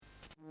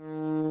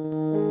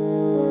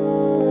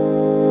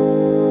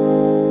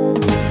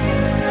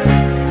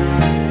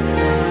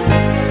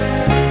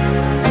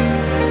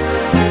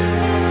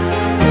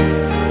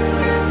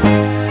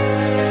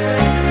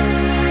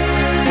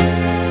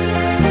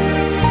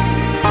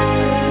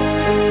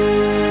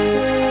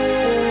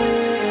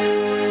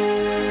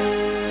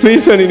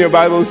Please turn in your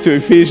Bibles to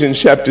Ephesians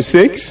chapter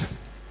 6.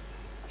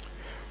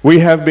 We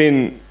have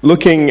been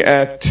looking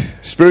at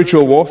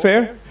spiritual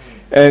warfare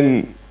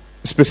and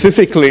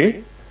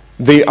specifically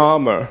the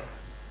armor.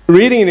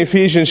 Reading in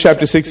Ephesians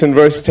chapter 6 and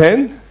verse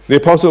 10, the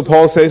Apostle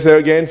Paul says there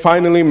again,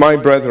 "Finally, my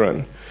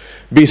brethren,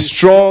 be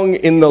strong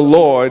in the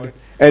Lord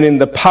and in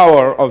the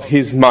power of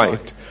His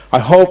might." I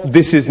hope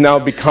this is now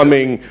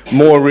becoming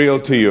more real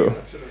to you.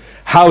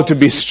 How to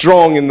be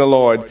strong in the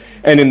Lord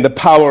and in the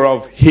power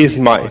of His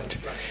might.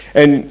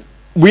 And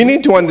we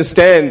need to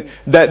understand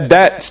that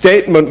that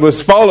statement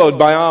was followed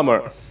by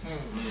armor.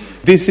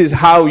 This is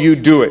how you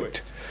do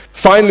it.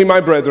 "Finally, my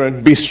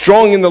brethren, be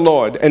strong in the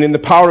Lord and in the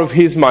power of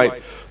His might.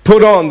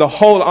 Put on the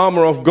whole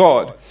armor of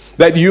God,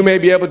 that you may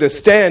be able to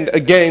stand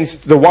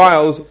against the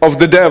wiles of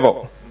the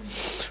devil.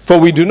 For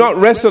we do not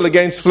wrestle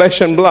against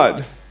flesh and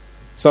blood."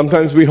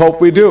 Sometimes we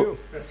hope we do.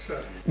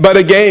 "But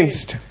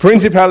against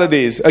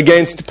principalities,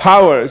 against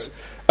powers,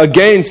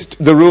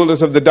 against the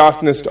rulers of the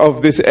darkness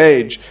of this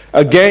age,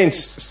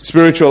 against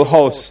spiritual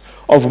hosts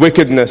of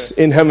wickedness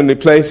in heavenly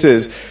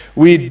places."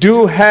 We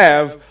do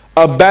have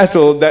a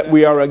battle that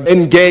we are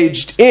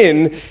engaged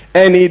in,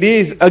 and it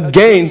is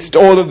against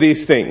all of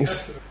these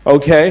things.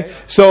 Okay?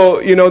 So,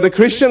 the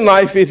Christian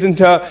life isn't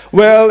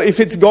if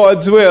it's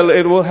God's will,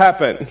 it will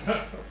happen.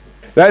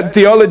 That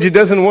theology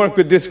doesn't work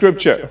with this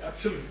scripture.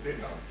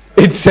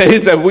 It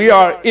says that we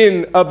are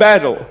in a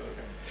battle.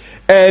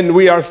 And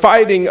we are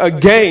fighting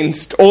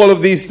against all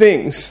of these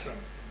things.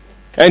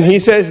 And he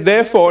says,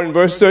 therefore, in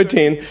verse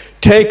 13,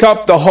 take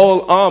up the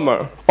whole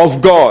armor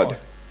of God.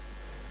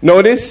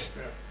 Notice,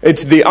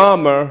 it's the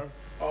armor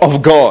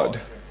of God.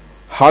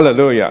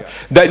 Hallelujah.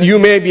 That you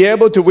may be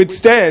able to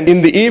withstand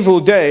in the evil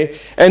day,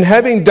 and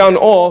having done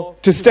all,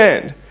 to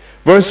stand.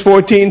 Verse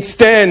 14,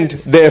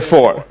 stand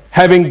therefore,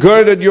 having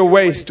girded your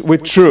waist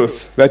with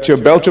truth. That's your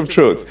belt of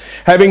truth.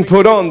 Having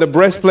put on the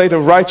breastplate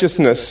of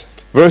righteousness.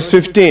 Verse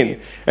 15,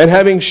 and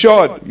having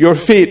shod your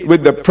feet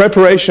with the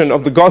preparation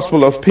of the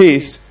gospel of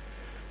peace.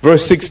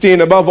 Verse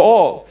 16, above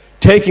all,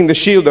 taking the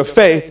shield of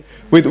faith,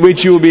 with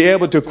which you will be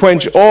able to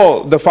quench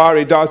all the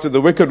fiery darts of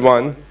the wicked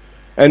one.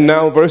 And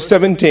now verse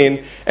 17,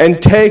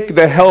 and take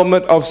the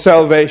helmet of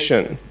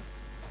salvation.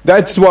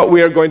 That's what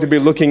we are going to be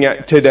looking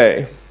at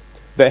today.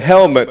 The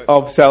helmet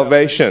of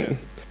salvation.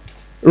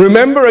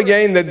 Remember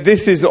again that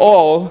this is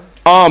all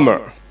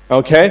armor.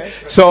 Okay?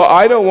 So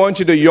I don't want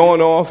you to yawn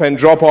off and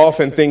drop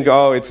off and think,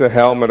 oh, it's a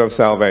helmet of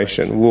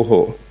salvation.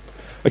 Woohoo.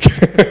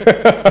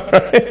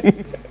 Okay?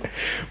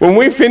 When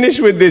we finish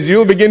with this,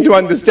 you'll begin to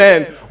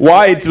understand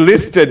why it's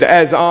listed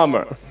as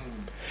armor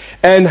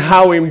and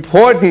how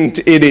important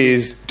it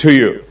is to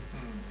you.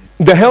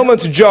 The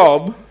helmet's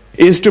job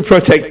is to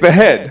protect the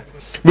head,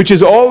 which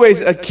is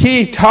always a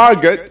key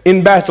target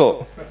in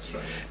battle.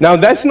 Now,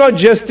 that's not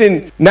just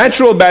in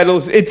natural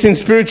battles, it's in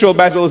spiritual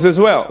battles as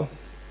well.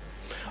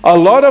 A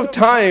lot of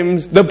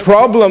times, the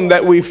problem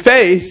that we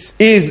face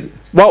is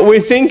what we're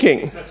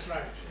thinking. That's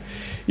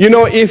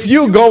right. If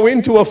you go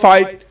into a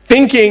fight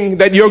thinking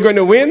that you're going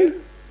to win,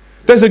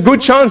 there's a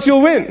good chance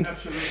you'll win.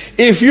 Absolutely.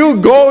 If you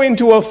go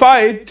into a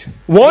fight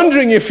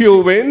wondering if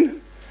you'll win,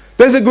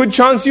 there's a good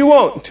chance you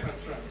won't.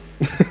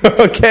 That's right.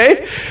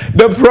 Okay?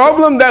 The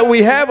problem that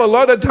we have a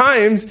lot of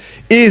times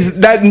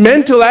is that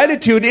mental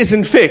attitude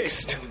isn't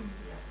fixed.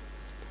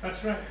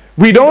 That's right.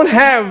 We don't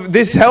have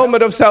this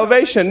helmet of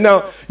salvation.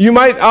 Now, you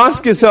might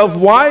ask yourself,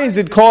 why is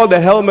it called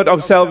a helmet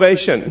of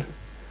salvation?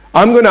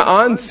 I'm going to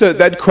answer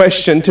that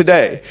question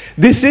today.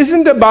 This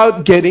isn't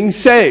about getting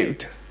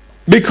saved.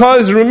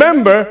 Because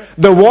remember,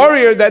 the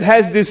warrior that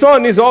has this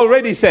on is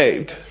already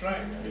saved. That's right.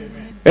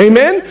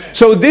 Amen?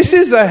 So this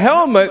is a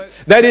helmet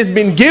that has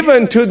been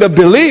given to the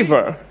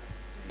believer.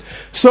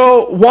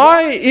 So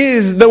why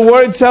is the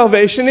word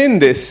salvation in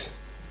this?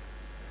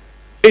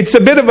 It's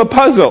a bit of a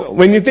puzzle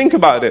when you think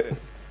about it.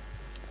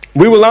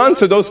 We will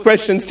answer those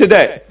questions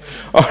today.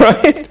 All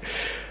right?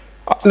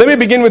 Let me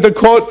begin with a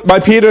quote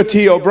by Peter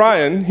T.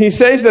 O'Brien. He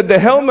says that the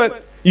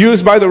helmet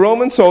used by the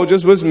Roman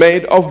soldiers was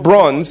made of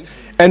bronze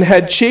and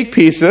had cheek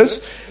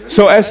pieces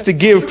so as to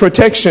give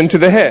protection to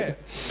the head.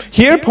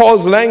 Here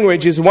Paul's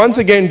language is once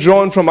again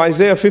drawn from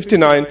Isaiah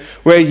 59,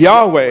 where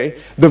Yahweh,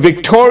 the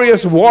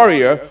victorious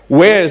warrior,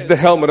 wears the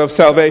helmet of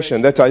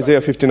salvation. That's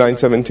Isaiah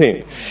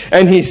 59:17.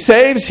 And he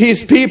saves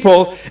his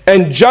people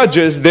and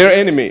judges their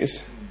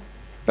enemies.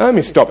 Now, let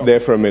me stop there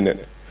for a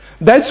minute.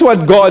 That's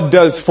what God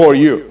does for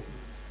you.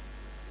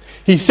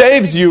 He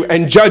saves you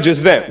and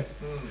judges them.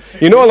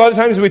 A lot of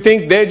times we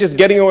think they're just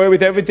getting away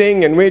with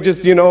everything and we're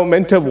just,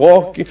 meant to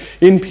walk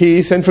in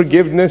peace and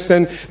forgiveness.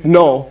 And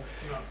no.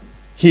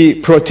 He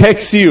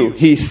protects you.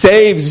 He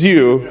saves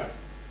you.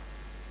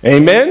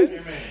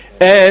 Amen?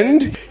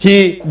 And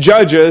He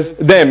judges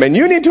them. And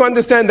you need to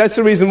understand that's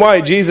the reason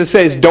why Jesus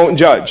says don't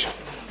judge.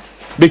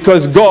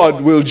 Because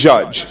God will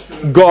judge.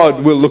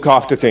 God will look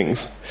after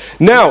things.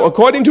 Now,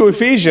 according to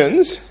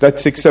Ephesians,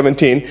 that's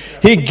 6:17,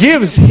 He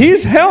gives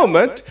His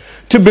helmet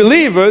to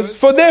believers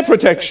for their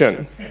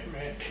protection.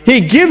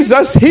 He gives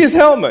us His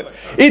helmet.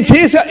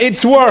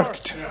 It's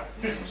worked.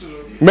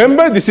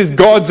 Remember, this is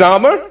God's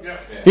armor.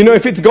 You know,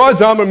 if it's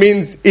God's armor,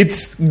 means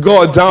it's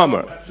God's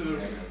armor.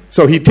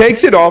 So he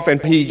takes it off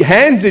and he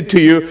hands it to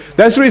you.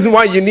 That's the reason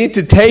why you need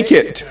to take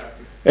it.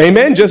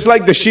 Amen? Just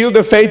like the shield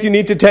of faith you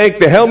need to take,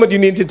 the helmet you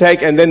need to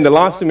take, and then the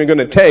last thing we're going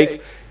to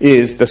take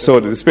is the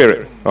sword of the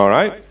Spirit. All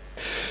right?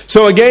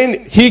 So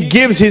again, he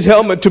gives his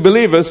helmet to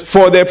believers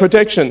for their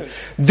protection.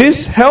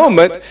 This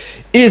helmet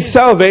is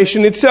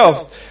salvation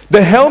itself.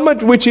 The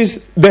helmet which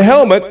is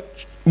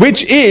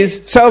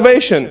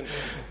salvation.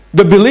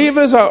 The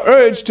believers are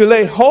urged to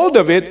lay hold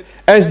of it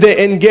as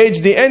they engage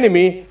the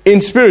enemy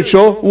in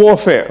spiritual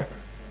warfare.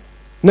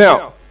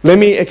 Now, let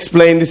me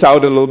explain this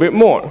out a little bit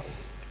more.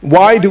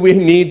 Why do we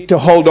need to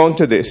hold on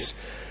to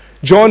this?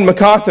 John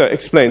MacArthur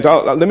explains.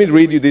 Let me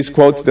read you these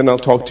quotes, then I'll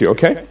talk to you,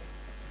 okay?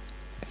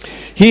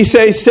 He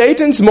says,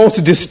 Satan's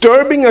most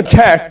disturbing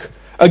attack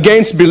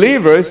against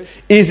believers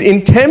is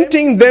in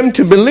tempting them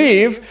to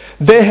believe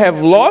they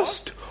have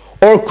lost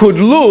or could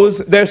lose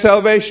their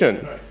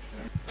salvation.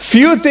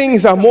 Few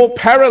things are more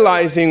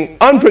paralyzing,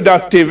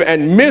 unproductive,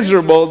 and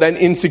miserable than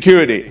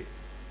insecurity.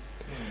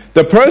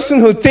 The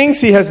person who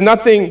thinks he has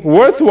nothing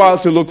worthwhile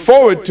to look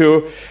forward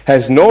to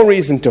has no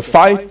reason to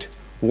fight,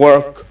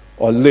 work,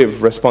 or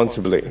live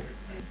responsibly.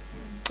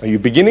 Are you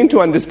beginning to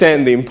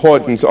understand the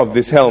importance of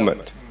this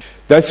helmet?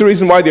 That's the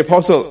reason why the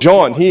Apostle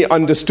John, he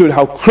understood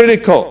how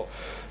critical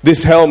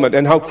this helmet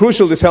and how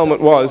crucial this helmet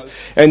was,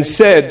 and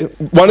said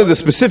one of the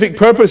specific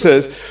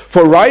purposes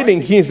for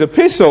writing his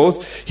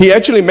epistles, he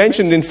actually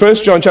mentioned in 1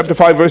 John chapter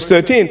 5 verse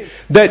 13,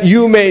 that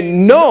you may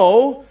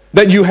know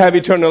that you have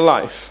eternal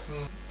life.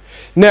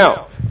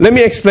 Now, let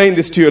me explain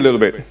this to you a little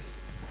bit.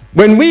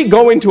 When we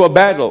go into a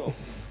battle,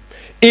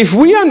 if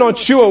we are not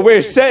sure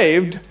we're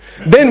saved,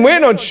 then we're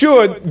not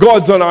sure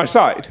God's on our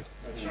side.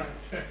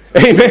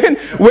 Amen?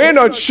 We're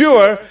not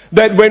sure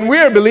that when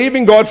we're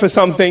believing God for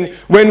something,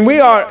 when we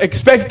are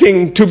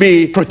expecting to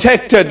be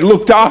protected,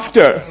 looked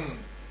after,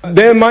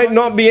 there might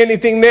not be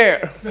anything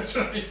there. That's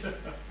right.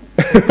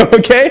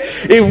 Okay?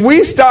 If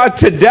we start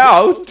to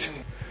doubt,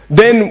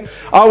 then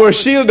our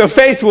shield of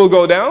faith will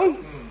go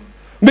down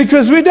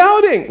because we're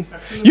doubting.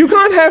 You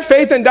can't have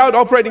faith and doubt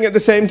operating at the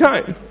same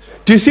time.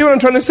 Do you see what I'm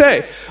trying to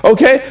say?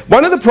 Okay?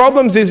 One of the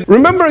problems is,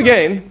 remember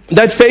again,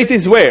 that faith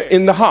is where?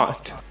 In the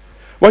heart.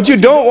 What you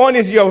don't want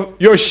is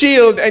your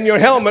shield and your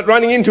helmet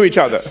running into each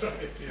other.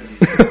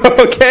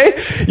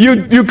 Okay?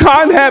 You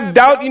can't have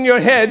doubt in your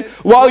head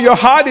while your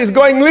heart is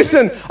going,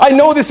 listen, I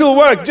know this will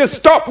work. Just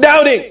stop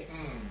doubting.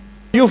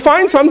 You'll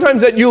find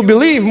sometimes that you'll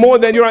believe more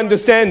than your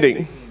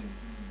understanding.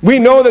 We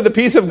know that the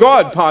peace of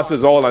God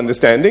passes all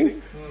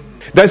understanding.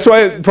 That's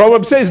why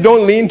Proverbs says,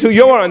 don't lean to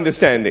your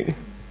understanding.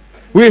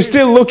 We're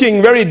still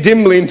looking very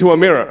dimly into a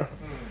mirror.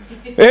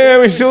 Yeah,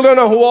 we still don't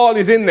know who all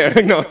is in there.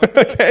 No,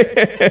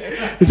 okay.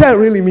 Is that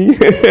really me?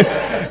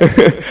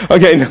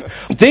 Okay, no.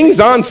 Things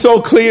aren't so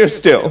clear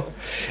still.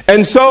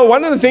 And so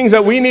one of the things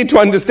that we need to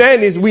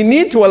understand is we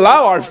need to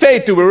allow our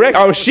faith to erect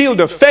our shield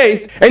of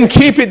faith and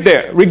keep it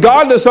there,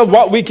 regardless of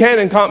what we can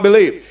and can't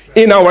believe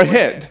in our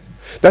head.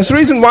 That's the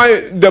reason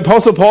why the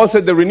Apostle Paul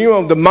said the renewal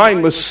of the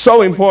mind was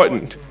so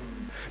important.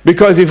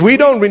 Because if we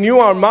don't renew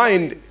our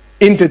mind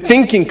into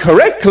thinking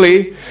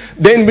correctly,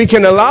 then we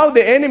can allow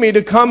the enemy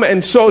to come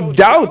and sow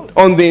doubt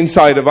on the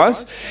inside of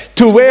us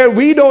to where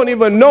we don't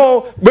even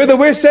know whether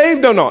we're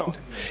saved or not,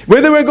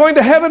 whether we're going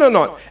to heaven or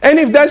not. And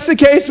if that's the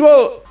case,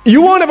 well,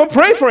 you won't ever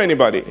pray for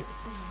anybody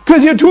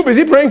because you're too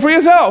busy praying for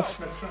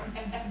yourself.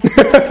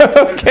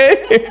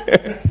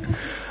 Okay?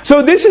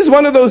 So this is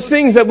one of those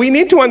things that we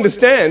need to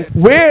understand,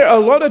 where a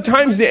lot of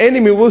times the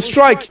enemy will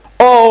strike.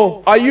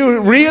 Oh, are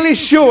you really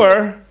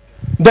sure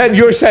that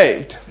you're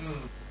saved?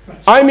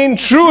 I mean,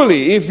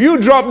 truly, if you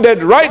drop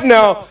dead right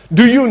now,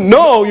 do you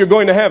know you're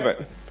going to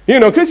heaven? You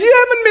know, because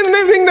you haven't been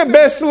living the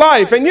best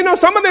life. And you know,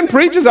 some of them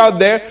preachers out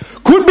there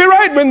could be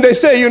right when they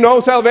say, you know,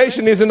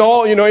 salvation isn't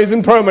all, you know,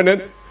 isn't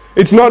permanent.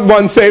 It's not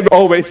one saved,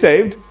 always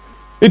saved.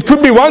 It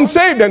could be one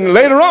saved and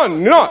later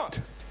on not.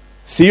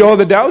 See all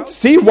the doubts?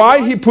 See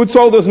why he puts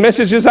all those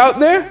messages out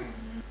there?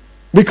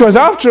 Because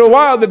after a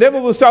while, the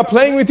devil will start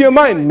playing with your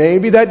mind.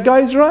 Maybe that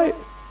guy's right.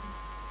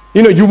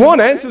 You know, you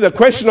won't answer the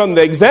question on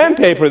the exam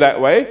paper that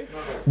way.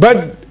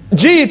 But,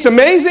 gee, it's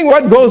amazing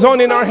what goes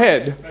on in our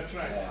head. That's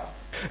right.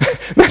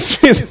 That's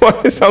the reason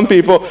why some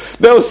people,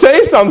 they'll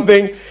say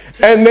something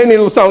and then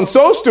it'll sound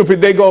so stupid.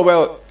 They go,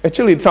 well,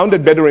 actually it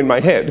sounded better in my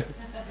head.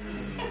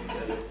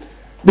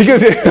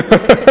 Because,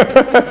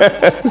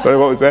 sorry,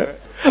 what was that?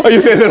 Oh,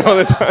 you say that all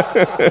the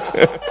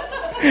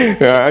time.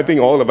 Yeah, I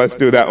think all of us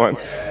do that one.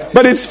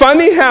 But it's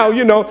funny how,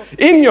 you know,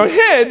 in your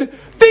head,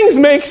 things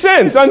make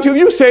sense until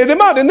you say them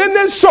out. And then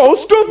they're so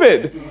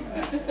stupid.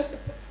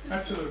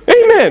 Absolutely.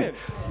 Amen.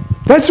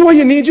 That's why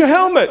you need your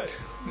helmet.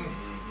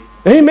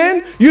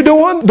 Amen. You don't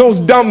want those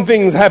dumb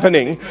things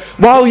happening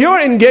while you're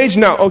engaged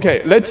now.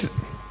 Okay, let's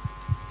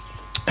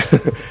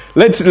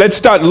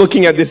start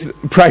looking at this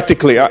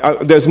practically.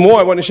 There's more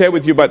I want to share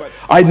with you, but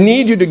I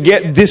need you to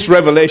get this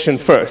revelation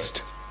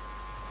first.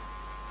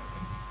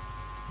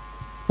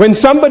 When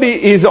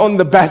somebody is on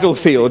the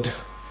battlefield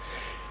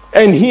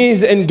and he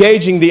is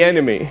engaging the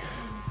enemy,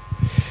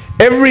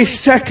 every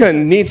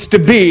second needs to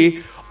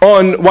be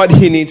on what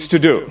he needs to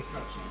do.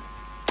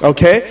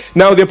 Okay?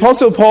 Now the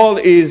Apostle Paul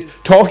is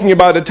talking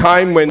about a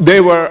time when they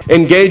were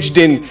engaged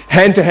in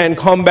hand-to-hand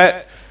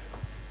combat,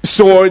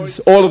 swords,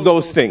 all of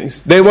those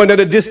things. They weren't at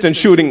a distance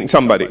shooting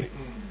somebody.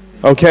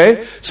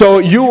 Okay? So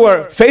you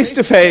were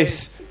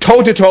face-to-face,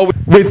 toe-to-toe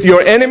with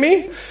your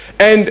enemy,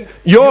 and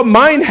your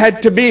mind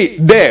had to be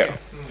there.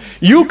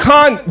 You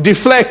can't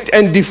deflect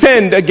and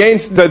defend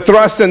against the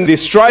thrusts and the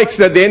strikes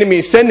that the enemy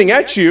is sending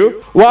at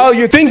you while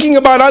you're thinking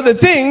about other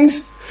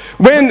things,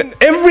 when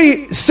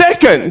every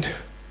second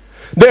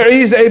there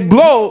is a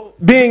blow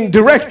being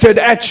directed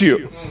at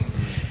you.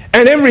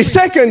 And every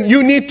second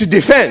you need to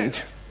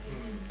defend.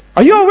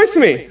 Are you all with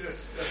me?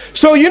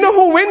 So you know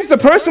who wins? The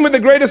person with the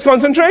greatest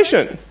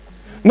concentration.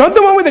 Not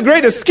the one with the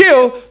greatest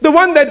skill, the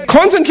one that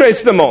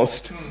concentrates the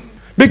most.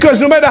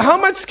 Because no matter how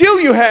much skill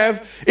you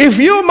have, if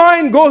your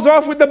mind goes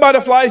off with the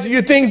butterflies,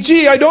 you think,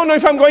 gee, I don't know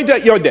if I'm going to,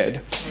 you're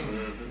dead.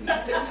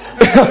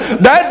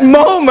 That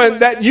moment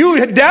that you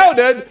had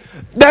doubted,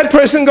 that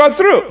person got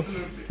through.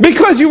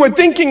 Because you were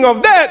thinking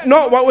of that,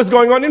 not what was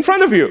going on in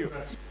front of you.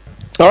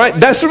 All right,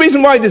 that's the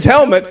reason why this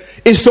helmet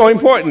is so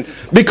important.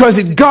 Because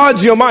it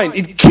guards your mind.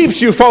 It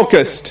keeps you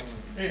focused.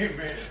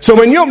 So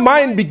when your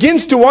mind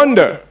begins to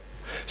wander,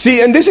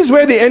 see, and this is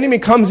where the enemy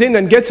comes in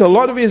and gets a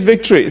lot of his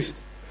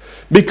victories.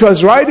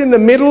 Because right in the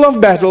middle of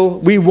battle,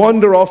 we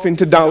wander off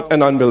into doubt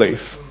and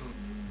unbelief.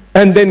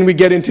 And then we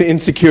get into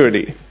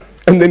insecurity.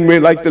 And then we're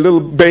like the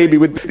little baby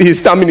with his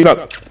thumb in his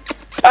mouth.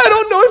 I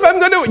don't know if I'm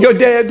going to... You're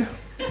dead.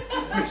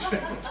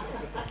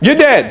 You're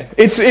dead.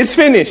 It's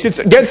finished.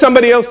 Get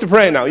somebody else to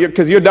pray now,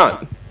 because you're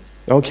done.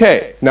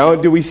 Okay, now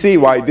do we see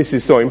why this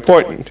is so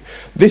important?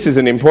 This is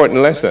an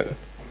important lesson.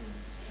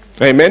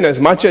 Amen.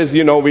 As much as,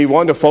 we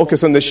want to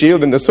focus on the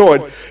shield and the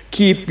sword,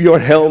 keep your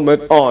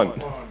helmet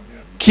on.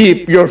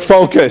 Keep your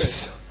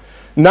focus.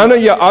 None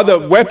of your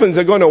other weapons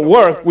are going to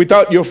work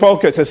without your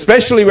focus,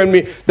 especially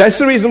that's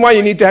the reason why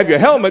you need to have your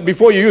helmet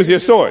before you use your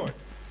sword.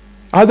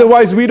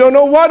 Otherwise, we don't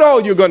know what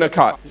all you're going to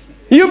cut.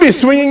 You'll be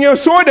swinging your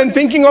sword and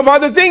thinking of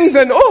other things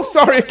and, oh,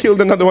 sorry, I killed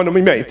another one of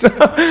my mates.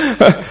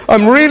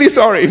 I'm really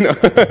sorry. No.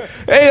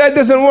 Hey, that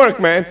doesn't work,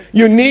 man.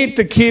 You need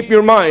to keep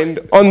your mind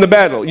on the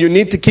battle. You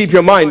need to keep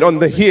your mind on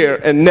the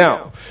here and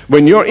now.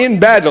 When you're in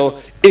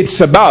battle,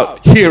 it's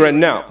about here and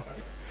now.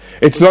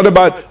 It's not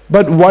about,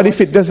 but what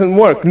if it doesn't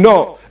work?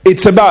 No,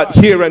 it's about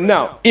here and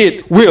now.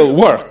 It will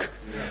work.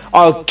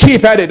 I'll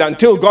keep at it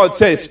until God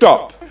says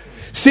stop.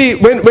 See,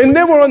 when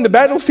they were on the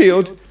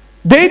battlefield,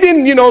 they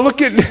didn't,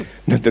 look at,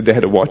 not that they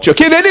had a watch,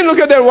 okay? They didn't look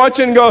at their watch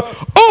and go,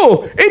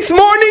 oh, it's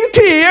morning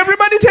tea,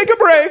 everybody take a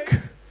break.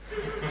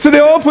 So they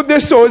all put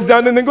their swords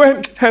down and then go ahead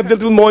and have the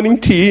little morning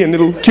tea and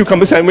little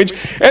cucumber sandwich.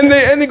 And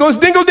it goes,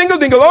 dingle, dingle,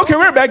 dingle. Okay,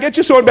 we're back. Get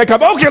your sword back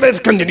up. Okay, let's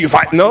continue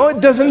fighting. No,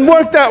 it doesn't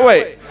work that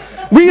way.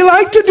 We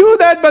like to do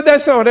that, but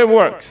that's not how it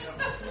works.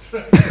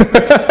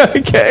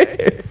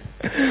 Okay?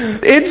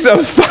 It's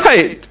a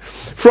fight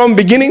from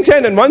beginning to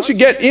end. And once you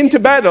get into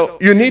battle,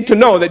 you need to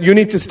know that you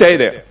need to stay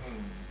there.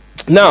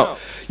 Now,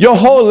 your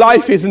whole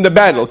life is in the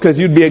battle because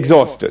you'd be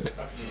exhausted.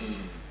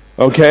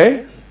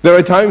 Okay? There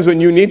are times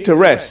when you need to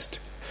rest.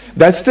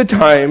 That's the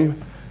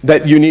time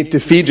that you need to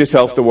feed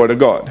yourself the Word of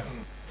God.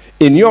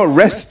 In your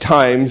rest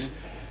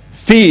times,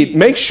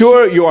 make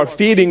sure you are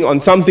feeding on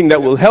something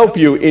that will help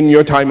you in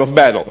your time of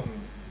battle.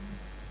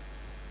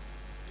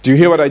 Do you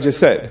hear what I just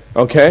said?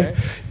 Okay?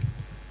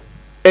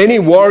 Any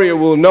warrior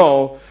will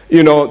know,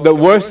 the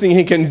worst thing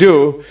he can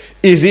do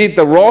is eat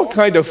the raw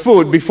kind of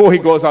food before he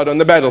goes out on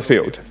the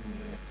battlefield.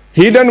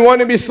 He doesn't want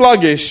to be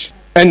sluggish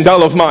and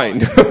dull of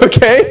mind.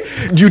 Okay?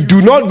 You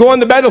do not go on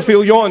the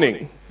battlefield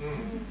yawning.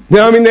 The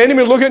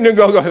enemy will look at you and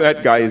go, oh,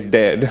 that guy is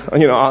dead.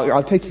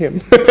 I'll take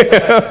him.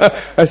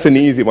 That's an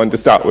easy one to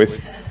start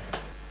with.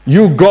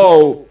 You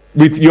go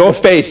with your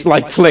face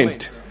like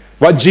flint.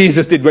 What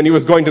Jesus did when he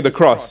was going to the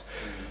cross.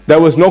 There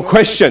was no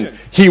question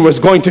he was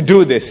going to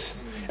do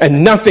this.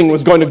 And nothing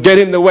was going to get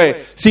in the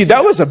way. See,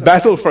 that was a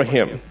battle for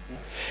him.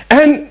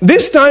 And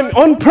this time,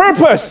 on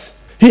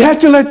purpose, he had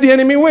to let the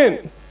enemy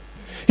win.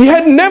 He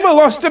had never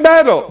lost a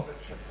battle.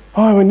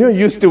 Oh, when you're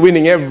used to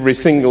winning every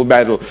single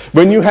battle,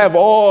 when you have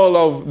all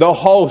of the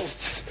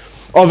hosts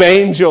of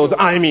angels,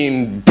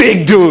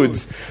 big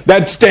dudes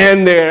that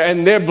stand there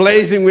and they're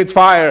blazing with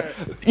fire,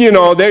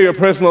 they're your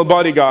personal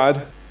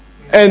bodyguard.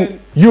 And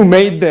you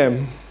made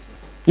them.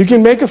 You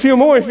can make a few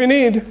more if you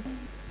need.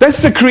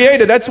 That's the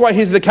Creator. That's why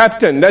He's the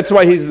captain. That's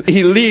why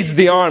He leads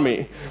the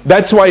army.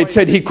 That's why it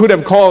said He could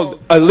have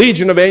called a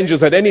legion of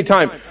angels at any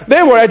time.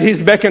 They were at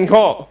His beck and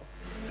call.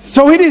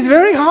 So it is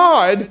very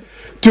hard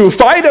to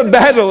fight a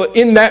battle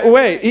in that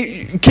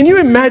way. Can you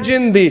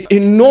imagine the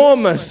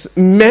enormous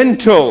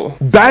mental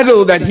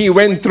battle that he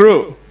went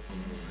through?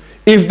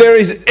 If there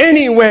is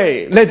any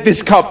way, let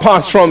this cup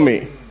pass from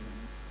me.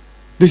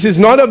 This is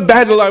not a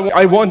battle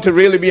I want to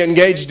really be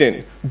engaged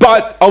in,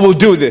 but I will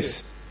do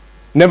this.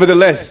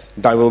 Nevertheless,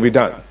 thy will be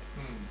done.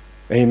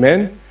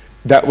 Amen?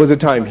 That was a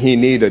time he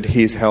needed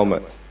his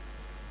helmet.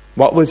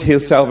 What was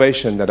his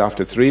salvation? That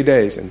after 3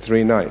 days and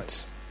 3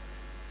 nights,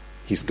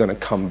 he's going to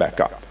come back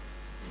up.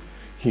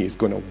 He is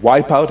going to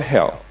wipe out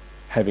hell,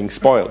 having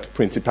spoiled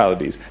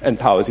principalities and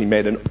powers. He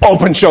made an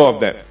open show of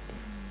them.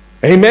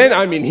 Amen?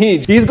 I mean,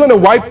 he's going to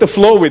wipe the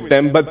floor with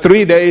them, but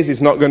 3 days is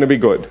not going to be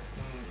good.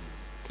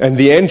 And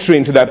the entry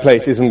into that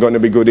place isn't going to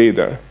be good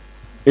either.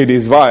 It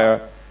is via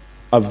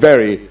a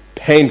very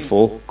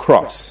painful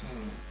cross.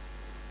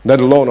 Let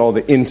alone all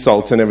the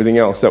insults and everything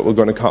else that were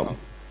going to come.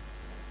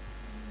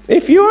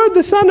 If you are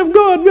the Son of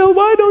God, well,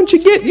 why don't you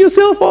get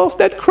yourself off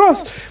that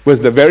cross?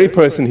 Was the very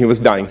person he was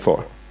dying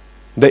for.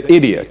 The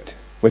idiot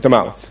with a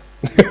mouth.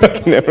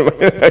 Never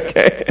mind.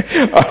 Okay.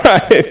 All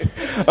right.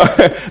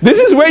 This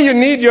is where you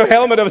need your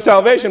helmet of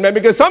salvation, man,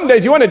 because some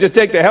days you want to just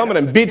take the helmet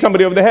and beat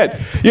somebody over the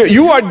head.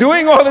 You are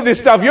doing all of this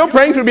stuff. You're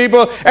praying for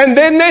people, and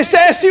then they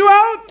sass you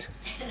out.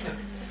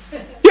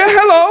 Yeah,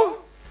 hello.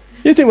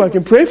 You think, well, I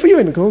can pray for you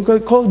and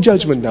call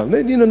judgment down.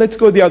 Let's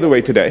go the other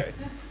way today.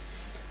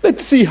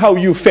 Let's see how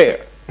you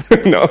fare.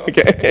 No,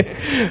 okay.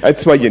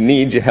 That's why you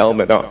need your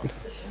helmet on.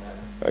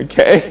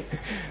 Okay.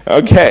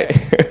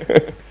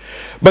 Okay.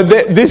 But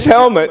this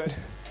helmet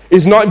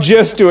is not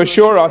just to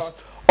assure us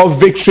of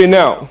victory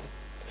now,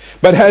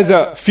 but has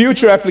a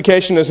future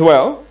application as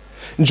well.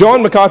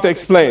 John MacArthur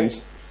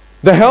explains,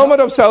 the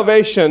helmet of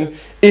salvation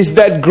is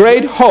that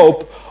great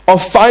hope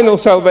of final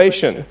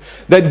salvation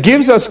that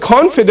gives us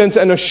confidence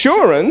and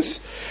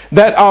assurance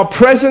that our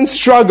present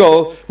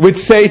struggle with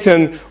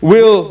Satan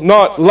will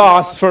not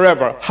last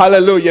forever.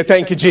 Hallelujah.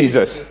 Thank you,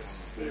 Jesus.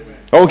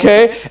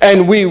 Okay?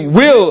 And we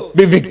will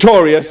be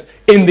victorious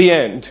in the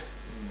end.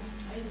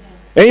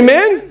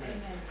 Amen?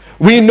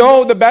 We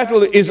know the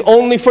battle is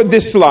only for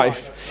this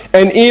life.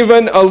 And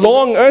even a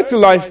long earthly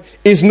life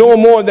is no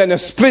more than a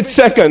split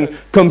second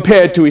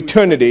compared to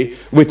eternity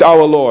with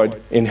our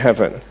Lord in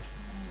heaven.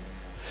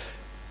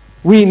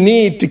 We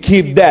need to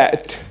keep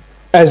that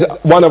as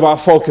one of our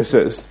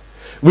focuses.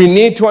 We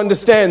need to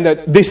understand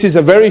that this is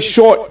a very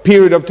short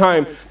period of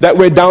time that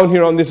we're down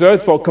here on this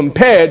earth for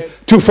compared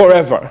to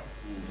forever.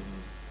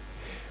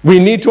 We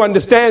need to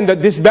understand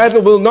that this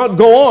battle will not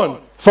go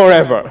on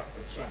forever.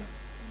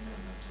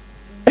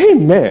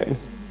 Amen.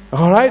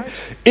 All right?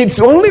 It's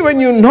only when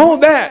you know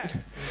that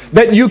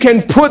you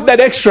can put that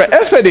extra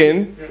effort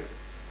in.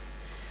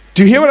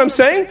 Do you hear what I'm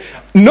saying?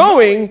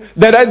 Knowing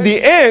that at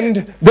the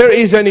end there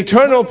is an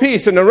eternal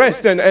peace and a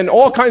rest and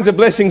all kinds of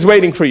blessings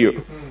waiting for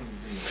you.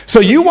 So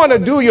you want to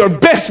do your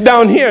best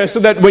down here so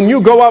that when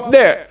you go up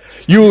there,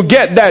 you will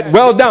get that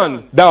well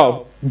done,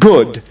 thou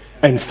good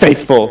and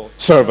faithful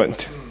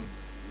servant.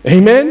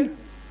 Amen?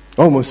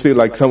 Almost feel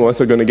like some of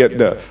us are going to get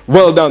the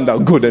well done, thou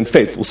good and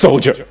faithful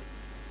soldier.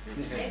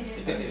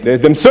 There's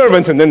them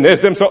servants and then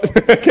there's them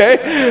okay?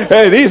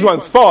 Hey, these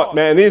ones fought,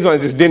 man. These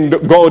ones just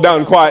didn't go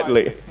down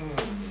quietly.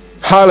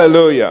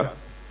 Hallelujah.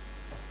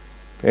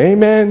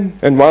 Amen.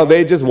 And while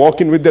they just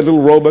walk in with their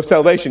little robe of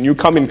salvation, you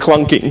come in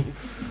clunking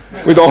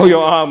with all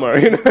your armor.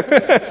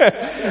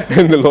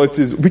 And the Lord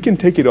says, we can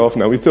take it off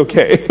now. It's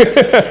okay.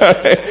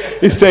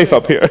 It's safe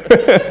up here.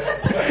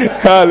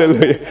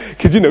 Hallelujah.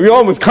 Because, we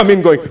almost come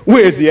in going,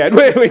 where's he at?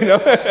 Where? No,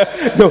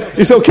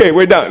 it's okay.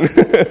 We're done.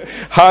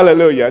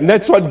 Hallelujah. And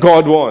that's what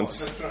God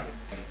wants.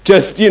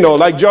 Just,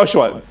 like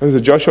Joshua. It was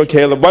a Joshua,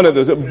 Caleb, one of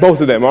those,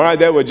 both of them. All right,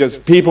 they were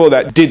just people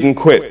that didn't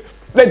quit.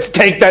 Let's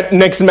take that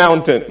next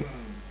mountain.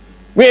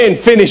 We ain't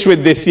finished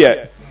with this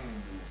yet.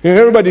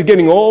 Everybody's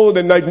getting old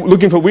and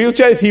looking for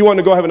wheelchairs. He want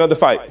to go have another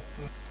fight.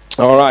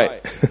 All right.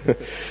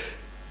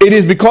 It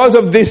is because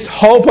of this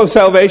hope of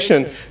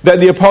salvation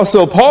that the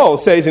Apostle Paul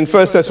says in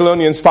 1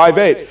 Thessalonians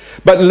 5:8,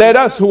 but let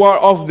us who are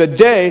of the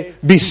day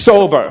be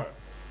sober.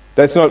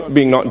 That's not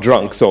being not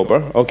drunk,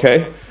 sober,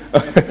 okay?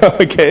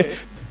 Okay.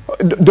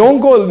 Don't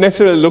go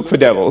necessarily look for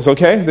devils,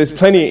 okay? There's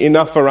plenty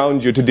enough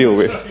around you to deal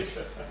with.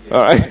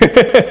 All right.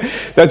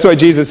 That's why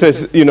Jesus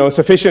says,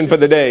 sufficient for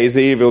the day is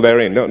the evil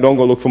therein. Don't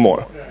go look for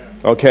more.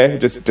 Okay?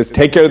 Just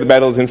take care of the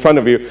battles in front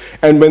of you.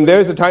 And when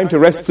there's a time to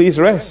rest, please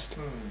rest.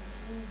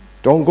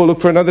 Don't go look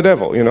for another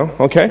devil,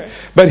 Okay?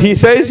 But he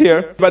says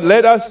here, but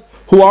let us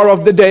who are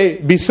of the day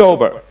be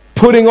sober,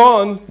 putting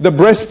on the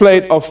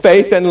breastplate of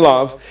faith and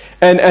love,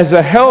 and as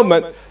a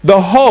helmet,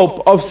 the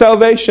hope of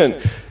salvation.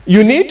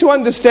 You need to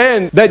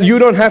understand that you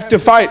don't have to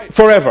fight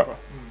forever.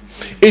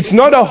 It's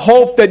not a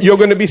hope that you're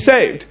going to be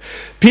saved.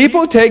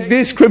 People take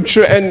this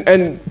scripture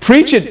and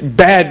preach it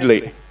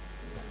badly.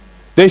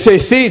 They say,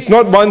 see, it's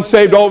not once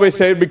saved, always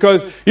saved,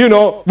 because,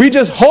 we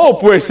just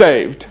hope we're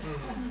saved.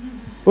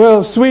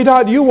 Well,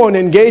 sweetheart, you won't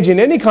engage in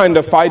any kind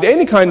of fight,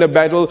 any kind of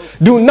battle.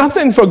 Do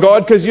nothing for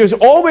God because you're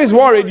always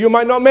worried you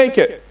might not make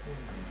it.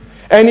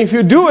 And if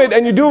you do it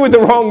and you do it with the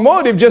wrong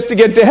motive just to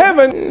get to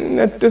heaven,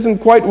 that doesn't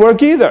quite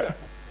work either.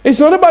 It's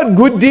not about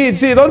good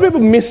deeds. See, a lot of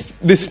people miss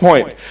this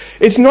point.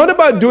 It's not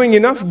about doing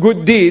enough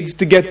good deeds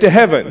to get to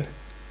heaven.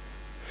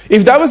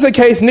 If that was the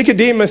case,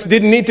 Nicodemus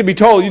didn't need to be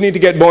told, you need to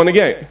get born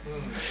again.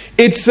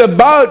 It's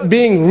about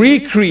being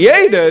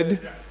recreated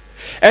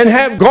and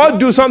have God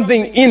do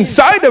something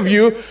inside of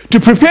you to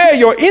prepare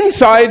your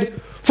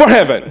inside for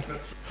heaven.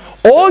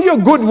 All your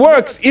good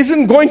works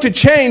isn't going to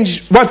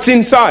change what's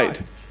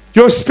inside.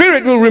 Your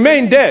spirit will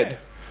remain dead.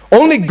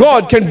 Only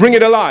God can bring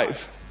it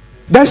alive.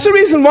 That's the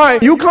reason why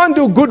you can't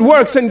do good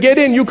works and get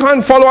in. You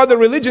can't follow other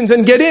religions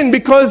and get in,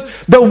 because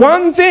the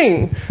one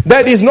thing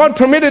that is not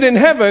permitted in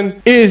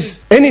heaven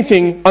is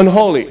anything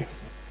unholy.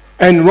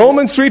 And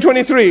Romans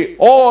 3:23,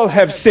 all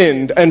have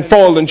sinned and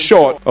fallen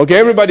short. Okay,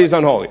 everybody is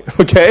unholy.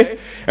 Okay?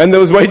 And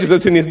those wages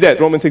of sin is death.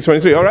 Romans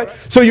 6:23, all right?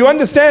 So you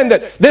understand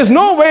that there's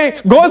no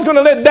way God's going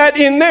to let that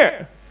in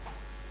there.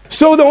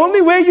 So the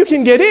only way you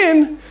can get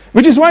in,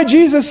 which is why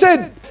Jesus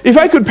said, if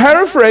I could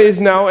paraphrase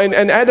now and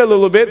add a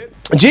little bit,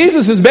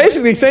 Jesus is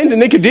basically saying to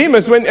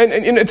Nicodemus, and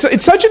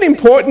it's such an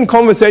important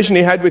conversation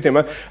he had with him.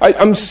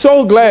 I'm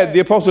so glad the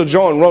Apostle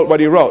John wrote what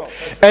he wrote.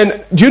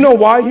 And do you know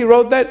why he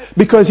wrote that?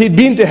 Because he'd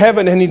been to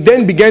heaven and he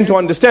then began to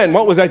understand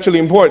what was actually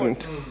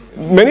important.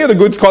 Many of the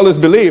good scholars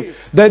believe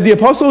that the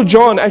Apostle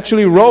John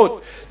actually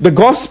wrote the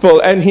gospel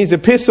and his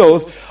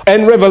epistles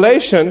and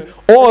Revelation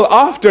all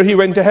after he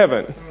went to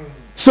heaven.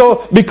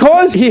 So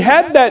because he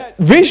had that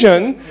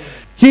vision,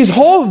 his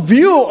whole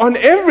view on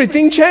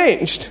everything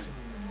changed.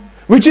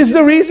 Which is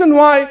the reason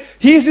why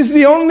his is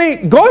the only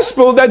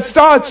gospel that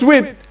starts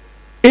with,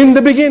 in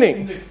the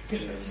beginning.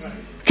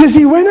 Because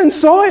he went and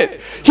saw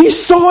it. He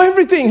saw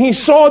everything. He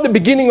saw the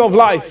beginning of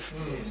life.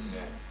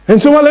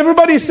 And so while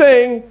everybody's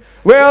saying,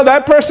 well,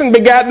 that person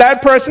begat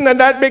that person, and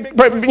that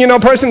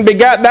person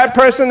begat that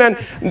person, and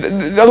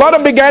a lot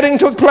of begatting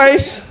took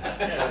place.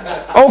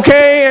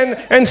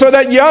 Okay, and so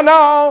that you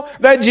know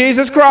that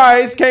Jesus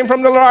Christ came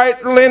from the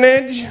right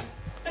lineage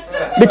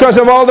because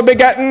of all the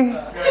begetting.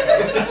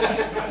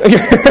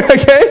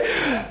 Okay?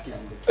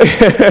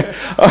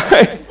 All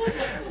right.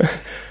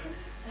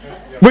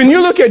 When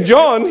you look at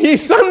John, he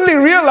suddenly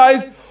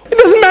realized it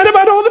doesn't matter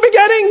about all the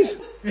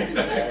begettings.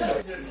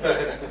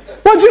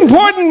 What's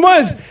important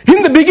was,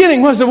 in the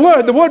beginning was the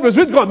Word was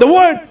with God, the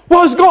Word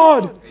was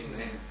God.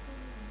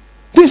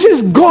 This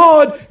is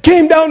God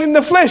came down in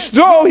the flesh.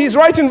 So he's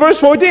right in verse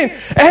 14,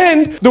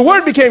 and the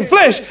Word became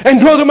flesh and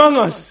dwelt among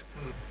us.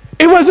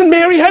 It wasn't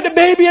Mary had a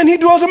baby and he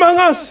dwelt among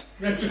us.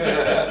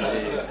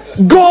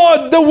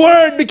 God, the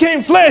Word,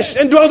 became flesh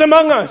and dwelt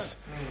among us.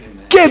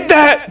 Get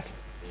that?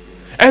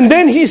 And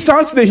then he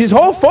starts, his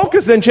whole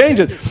focus then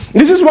changes.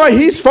 This is why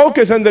his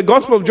focus, and the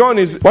Gospel of John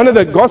is one of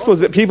the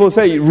Gospels that people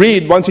say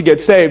read once you get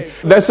saved.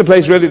 That's the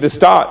place really to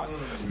start.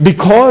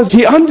 Because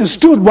he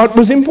understood what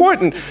was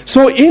important.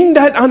 So in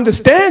that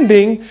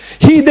understanding,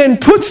 he then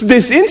puts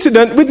this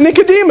incident with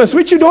Nicodemus,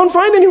 which you don't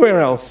find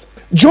anywhere else.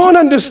 John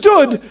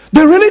understood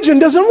the religion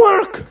doesn't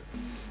work.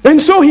 And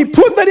so he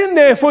put that in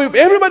there for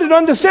everybody to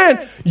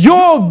understand.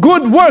 Your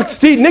good works.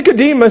 See,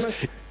 Nicodemus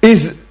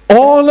is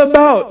all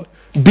about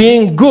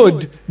being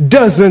good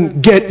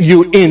doesn't get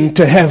you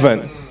into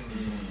heaven.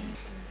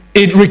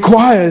 It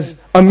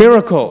requires a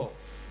miracle.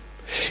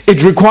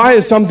 It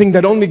requires something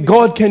that only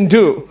God can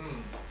do.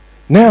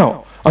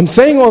 Now, I'm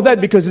saying all that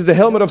because it's the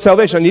helmet of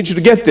salvation. I need you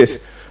to get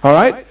this. All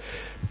right?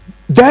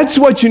 That's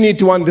what you need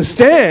to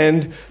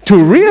understand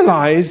to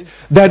realize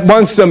that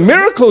once a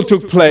miracle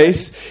took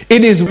place,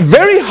 it is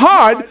very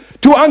hard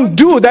to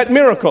undo that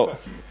miracle.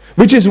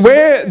 Which is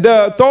where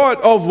the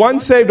thought of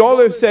once saved,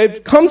 always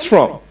saved comes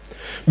from.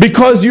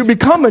 Because you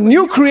become a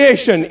new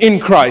creation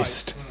in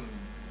Christ.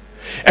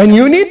 And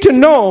you need to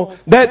know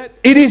that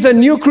it is a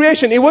new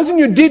creation. It wasn't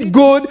you did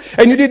good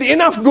and you did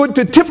enough good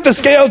to tip the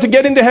scale to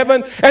get into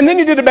heaven, and then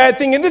you did a bad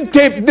thing and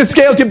then the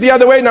scale tipped the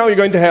other way, now you're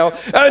going to hell.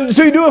 And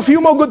so you do a few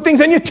more good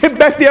things and you tip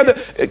back the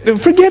other.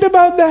 Forget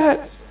about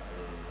that.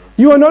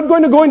 You are not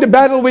going to go into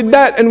battle with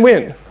that and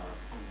win.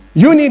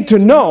 You need to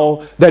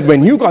know that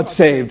when you got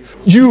saved,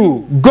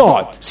 you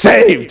got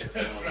saved.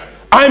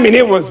 I mean,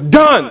 it was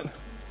done.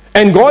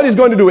 And God is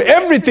going to do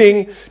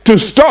everything to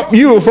stop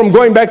you from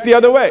going back the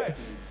other way.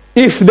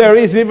 If there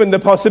is even the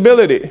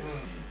possibility.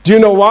 Do you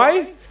know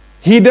why?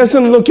 He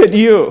doesn't look at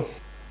you.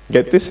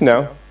 Get this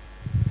now.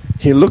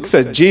 He looks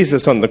at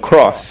Jesus on the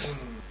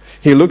cross.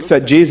 He looks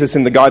at Jesus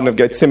in the Garden of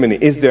Gethsemane.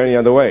 Is there any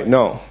other way?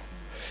 No.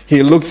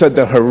 He looks at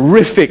the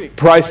horrific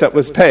price that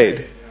was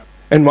paid.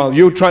 And while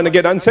you're trying to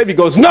get unsaved, he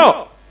goes,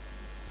 no!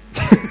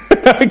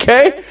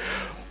 Okay?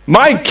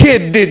 My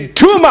kid did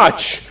too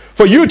much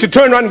for you to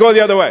turn around and go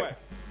the other way.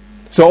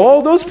 So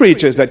all those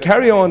preachers that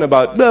carry on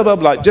about blah, blah,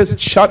 blah, just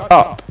shut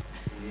up.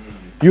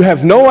 You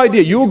have no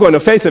idea. You're going to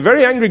face a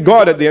very angry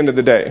God at the end of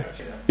the day.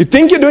 You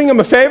think you're doing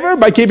him a favor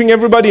by keeping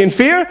everybody in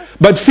fear,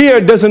 but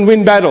fear doesn't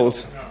win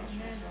battles.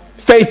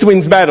 Faith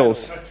wins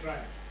battles.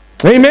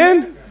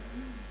 Amen?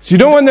 So you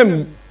don't want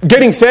them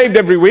getting saved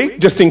every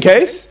week just in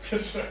case?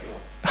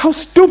 How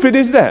stupid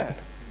is that?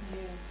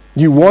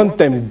 You want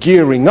them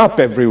gearing up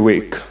every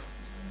week.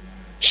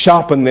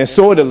 Sharpen their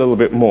sword a little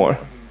bit more.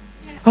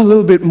 A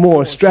little bit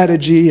more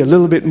strategy, a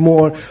little bit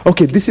more.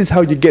 Okay, this is how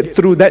you get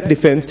through that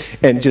defense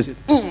and just...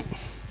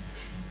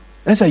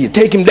 That's how you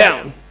take him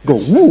down. Go,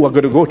 woo, I've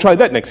got to go try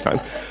that next time.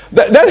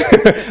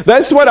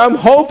 That's what I'm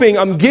hoping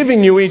I'm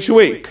giving you each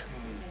week.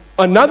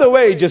 Another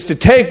way just to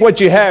take what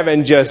you have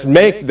and just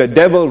make the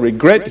devil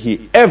regret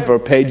he ever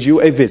paid you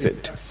a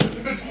visit.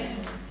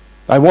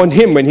 I want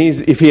him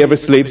if he ever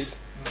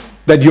sleeps,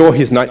 that you're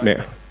his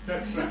nightmare.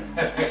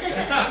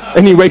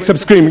 And he wakes up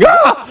screaming,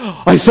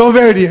 I saw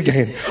Verity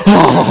again.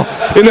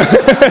 Oh, you know.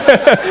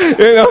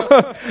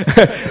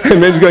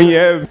 And Ben's going,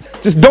 yeah,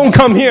 just don't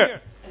come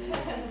here.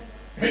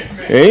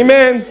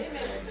 Amen.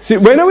 See,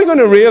 when are we going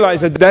to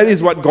realize that that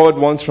is what God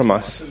wants from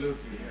us?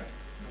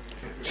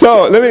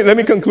 So let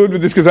me conclude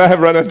with this because I have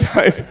run out of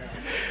time.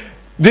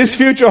 This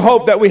future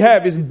hope that we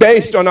have is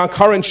based on our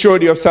current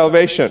surety of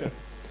salvation.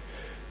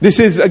 This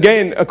is,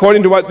 again,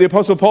 according to what the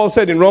Apostle Paul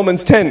said in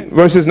Romans 10,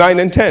 verses 9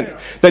 and 10,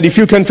 that if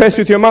you confess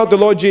with your mouth the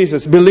Lord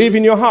Jesus, believe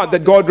in your heart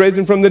that God raised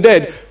him from the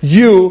dead,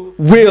 you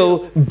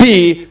will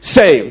be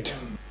saved.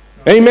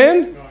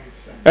 Amen?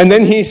 And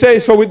then he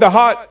says, for with the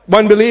heart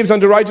one believes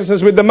unto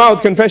righteousness, with the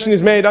mouth confession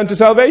is made unto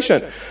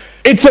salvation.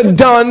 It's a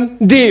done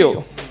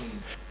deal.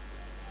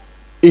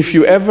 If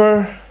you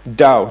ever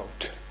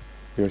doubt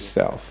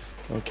yourself,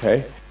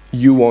 okay,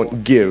 you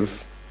won't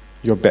give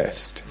your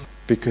best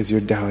because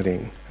you're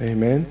doubting.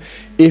 Amen?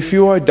 If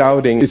you are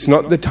doubting, it's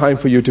not the time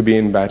for you to be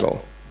in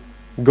battle.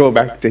 Go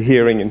back to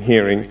hearing and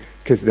hearing,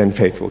 because then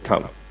faith will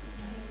come.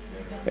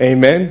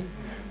 Amen?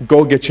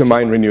 Go get your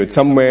mind renewed.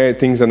 Somewhere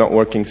things are not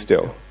working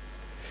still.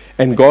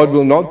 And God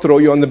will not throw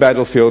you on the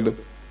battlefield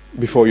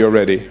before you're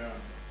ready.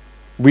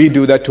 We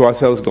do that to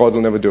ourselves. God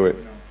will never do it.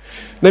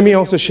 Let me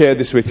also share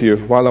this with you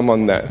while I'm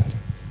on that.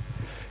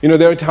 You know,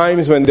 there are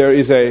times when there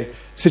is a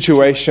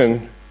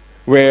situation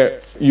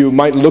where you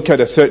might look at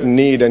a certain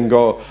need and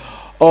go,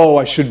 oh,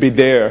 I should be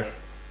there,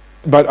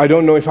 but I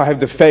don't know if I have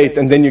the faith,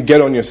 and then you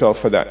get on yourself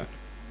for that.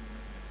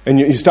 And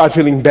you start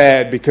feeling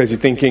bad because you're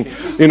thinking,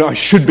 you know, I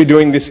should be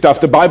doing this stuff.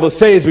 The Bible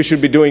says we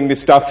should be doing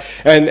this stuff.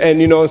 And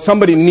you know,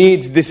 somebody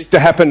needs this to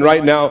happen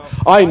right now.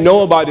 I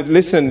know about it.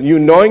 Listen, you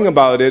knowing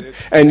about it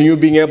and you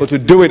being able to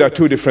do it are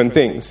two different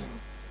things.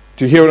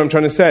 Do you hear what I'm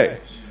trying to say?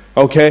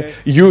 Okay?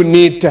 You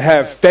need to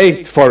have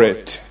faith for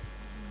it.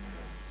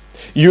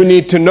 You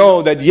need to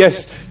know that,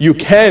 yes, you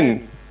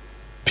can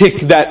pick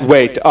that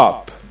weight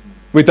up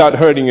without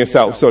hurting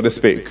yourself, so to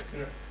speak.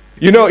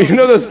 You know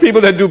those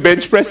people that do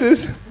bench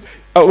presses?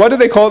 What do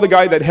they call the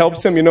guy that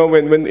helps them, you know,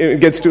 when it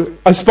gets to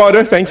a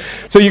spotter thing?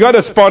 So you got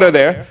a spotter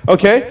there,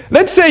 okay?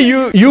 Let's say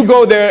you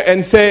go there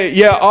and say,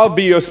 yeah, I'll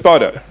be your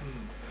spotter.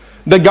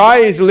 The guy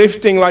is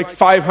lifting like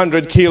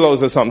 500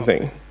 kilos or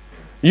something.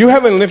 You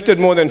haven't lifted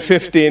more than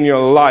 50 in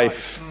your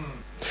life.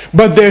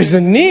 But there's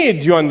a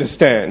need, you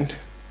understand.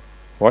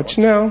 Watch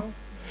now.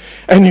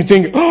 And you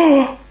think,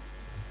 oh,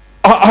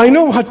 I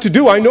know what to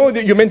do. I know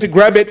that you're meant to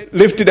grab it,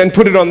 lift it, and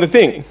put it on the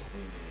thing.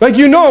 Like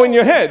you know in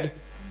your head.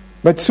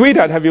 But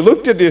sweetheart, have you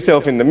looked at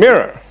yourself in the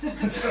mirror?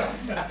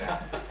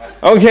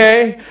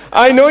 Okay?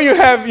 I know you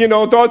have,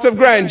 thoughts of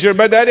grandeur,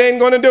 but that ain't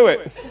going to do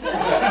it.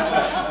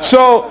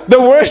 So the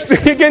worst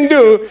thing you can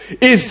do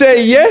is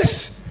say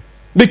yes,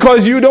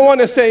 because you don't want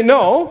to say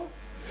no.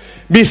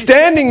 Be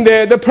standing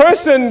there, the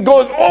person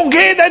goes,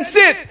 okay, that's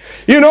it.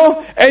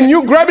 And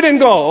you grab it and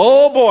go,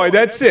 oh boy,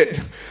 that's it.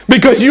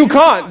 Because you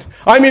can't.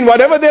 I mean,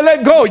 whatever they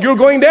let go, you're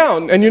going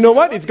down. And you know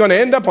what? It's going to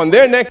end up on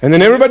their neck. And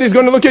then everybody's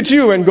going to look at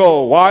you and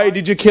go, why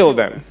did you kill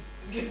them?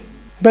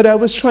 But I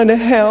was trying to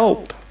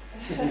help.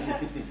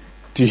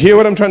 Do you hear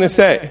what I'm trying to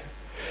say?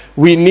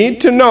 We need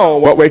to know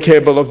what we're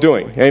capable of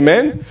doing.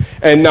 Amen?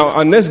 And now,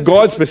 unless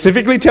God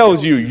specifically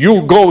tells you,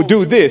 you go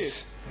do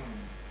this,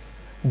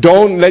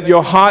 don't let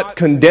your heart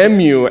condemn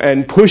you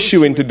and push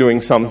you into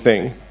doing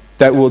something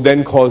that will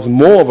then cause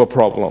more of a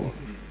problem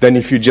than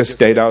if you just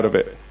stayed out of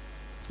it.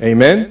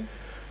 Amen?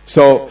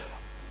 So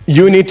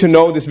you need to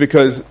know this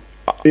because,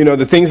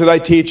 the things that I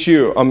teach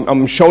you,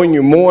 I'm showing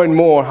you more and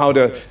more how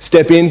to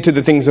step into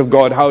the things of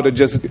God, how to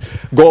just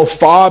go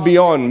far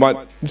beyond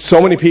what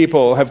so many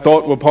people have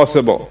thought were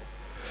possible.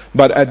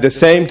 But at the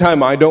same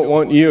time, I don't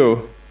want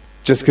you,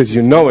 just because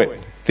you know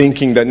it,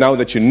 thinking that now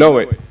that you know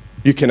it,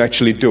 you can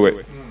actually do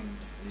it.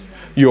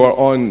 You are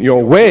on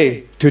your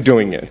way to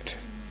doing it.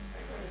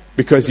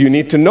 Because you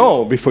need to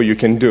know before you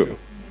can do.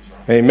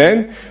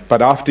 Amen?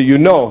 But after you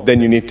know,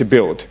 then you need to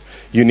build.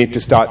 You need to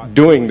start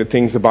doing the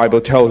things the Bible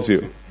tells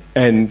you.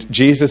 And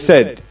Jesus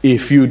said,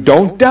 if you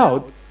don't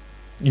doubt,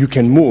 you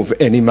can move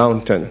any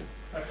mountain.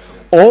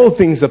 All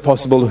things are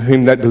possible to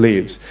him that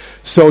believes.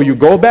 So you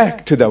go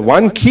back to the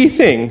one key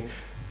thing,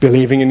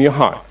 believing in your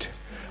heart.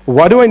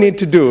 What do I need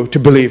to do to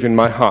believe in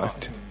my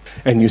heart?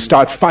 And you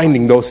start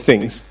finding those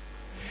things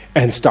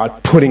and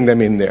start putting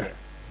them in there.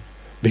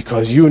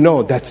 Because you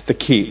know that's the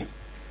key.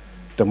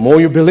 The more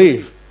you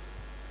believe,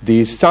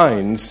 these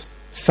signs,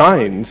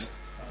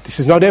 this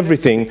is not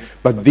everything,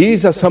 but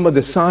these are some of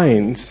the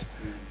signs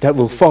that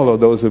will follow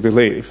those who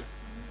believe.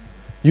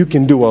 You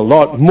can do a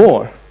lot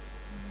more.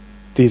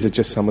 These are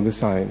just some of the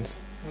signs.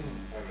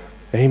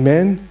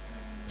 Amen?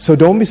 So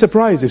don't be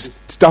surprised if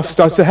stuff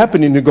starts to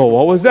happen and you go,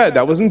 what was that?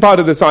 That wasn't part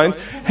of the signs.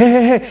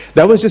 Hey,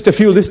 that was just a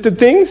few listed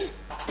things.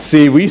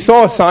 See, we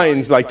saw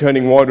signs like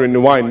turning water into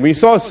wine. We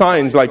saw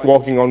signs like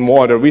walking on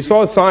water. We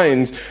saw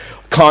signs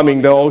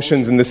calming the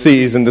oceans and the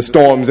seas and the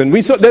storms. And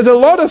there's a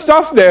lot of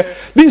stuff there.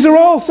 These are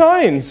all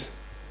signs.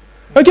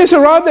 Okay,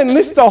 so rather than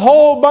list a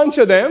whole bunch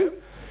of them,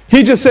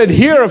 he just said,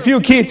 here are a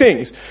few key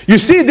things. You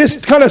see this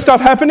kind of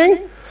stuff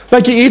happening?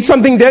 Like you eat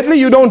something deadly,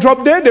 you don't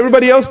drop dead,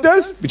 everybody else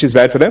does, which is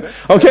bad for them.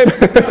 Okay,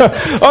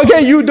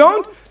 okay, you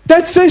don't?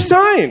 That's a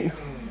sign.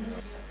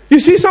 You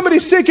see somebody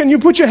sick and you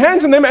put your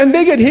hands on them and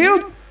they get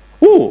healed?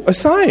 Ooh, a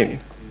sign.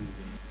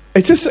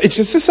 It's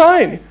just a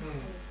sign.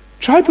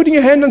 Try putting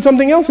your hand on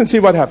something else and see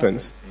what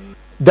happens.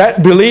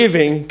 That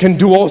believing can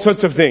do all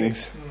sorts of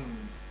things.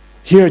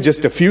 Here are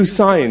just a few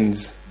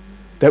signs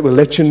that will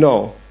let you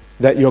know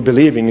that your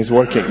believing is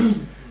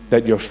working,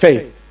 that your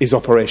faith is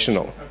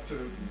operational,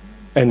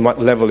 and what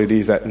level it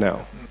is at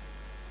now.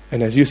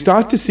 And as you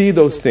start to see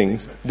those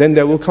things, then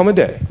there will come a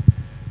day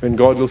when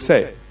God will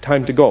say,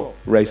 time to go,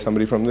 raise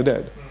somebody from the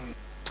dead.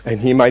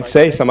 And He might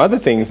say some other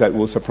things that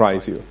will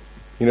surprise you.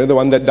 You know the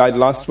one that died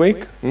last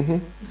week?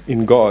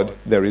 In God,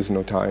 there is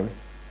no time.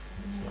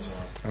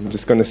 I'm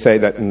just going to say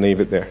that and leave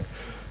it there.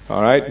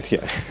 All right?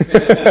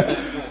 Yeah.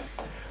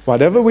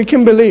 Whatever we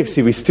can believe,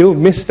 see, we still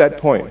miss that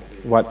point.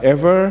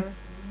 Whatever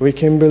we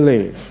can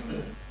believe,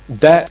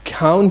 that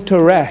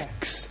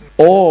counteracts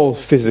all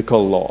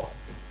physical law,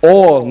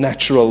 all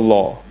natural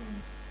law.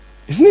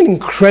 Isn't it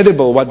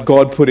incredible what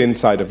God put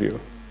inside of you?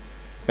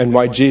 And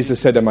why Jesus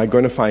said, am I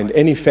going to find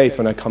any faith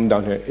when I come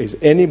down here? Is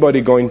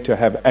anybody going to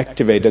have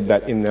activated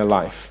that in their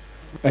life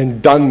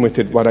and done with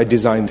it what I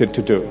designed it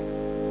to do?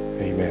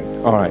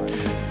 Amen. All right.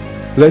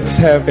 Let's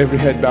have every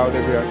head bowed,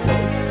 every eye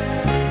closed.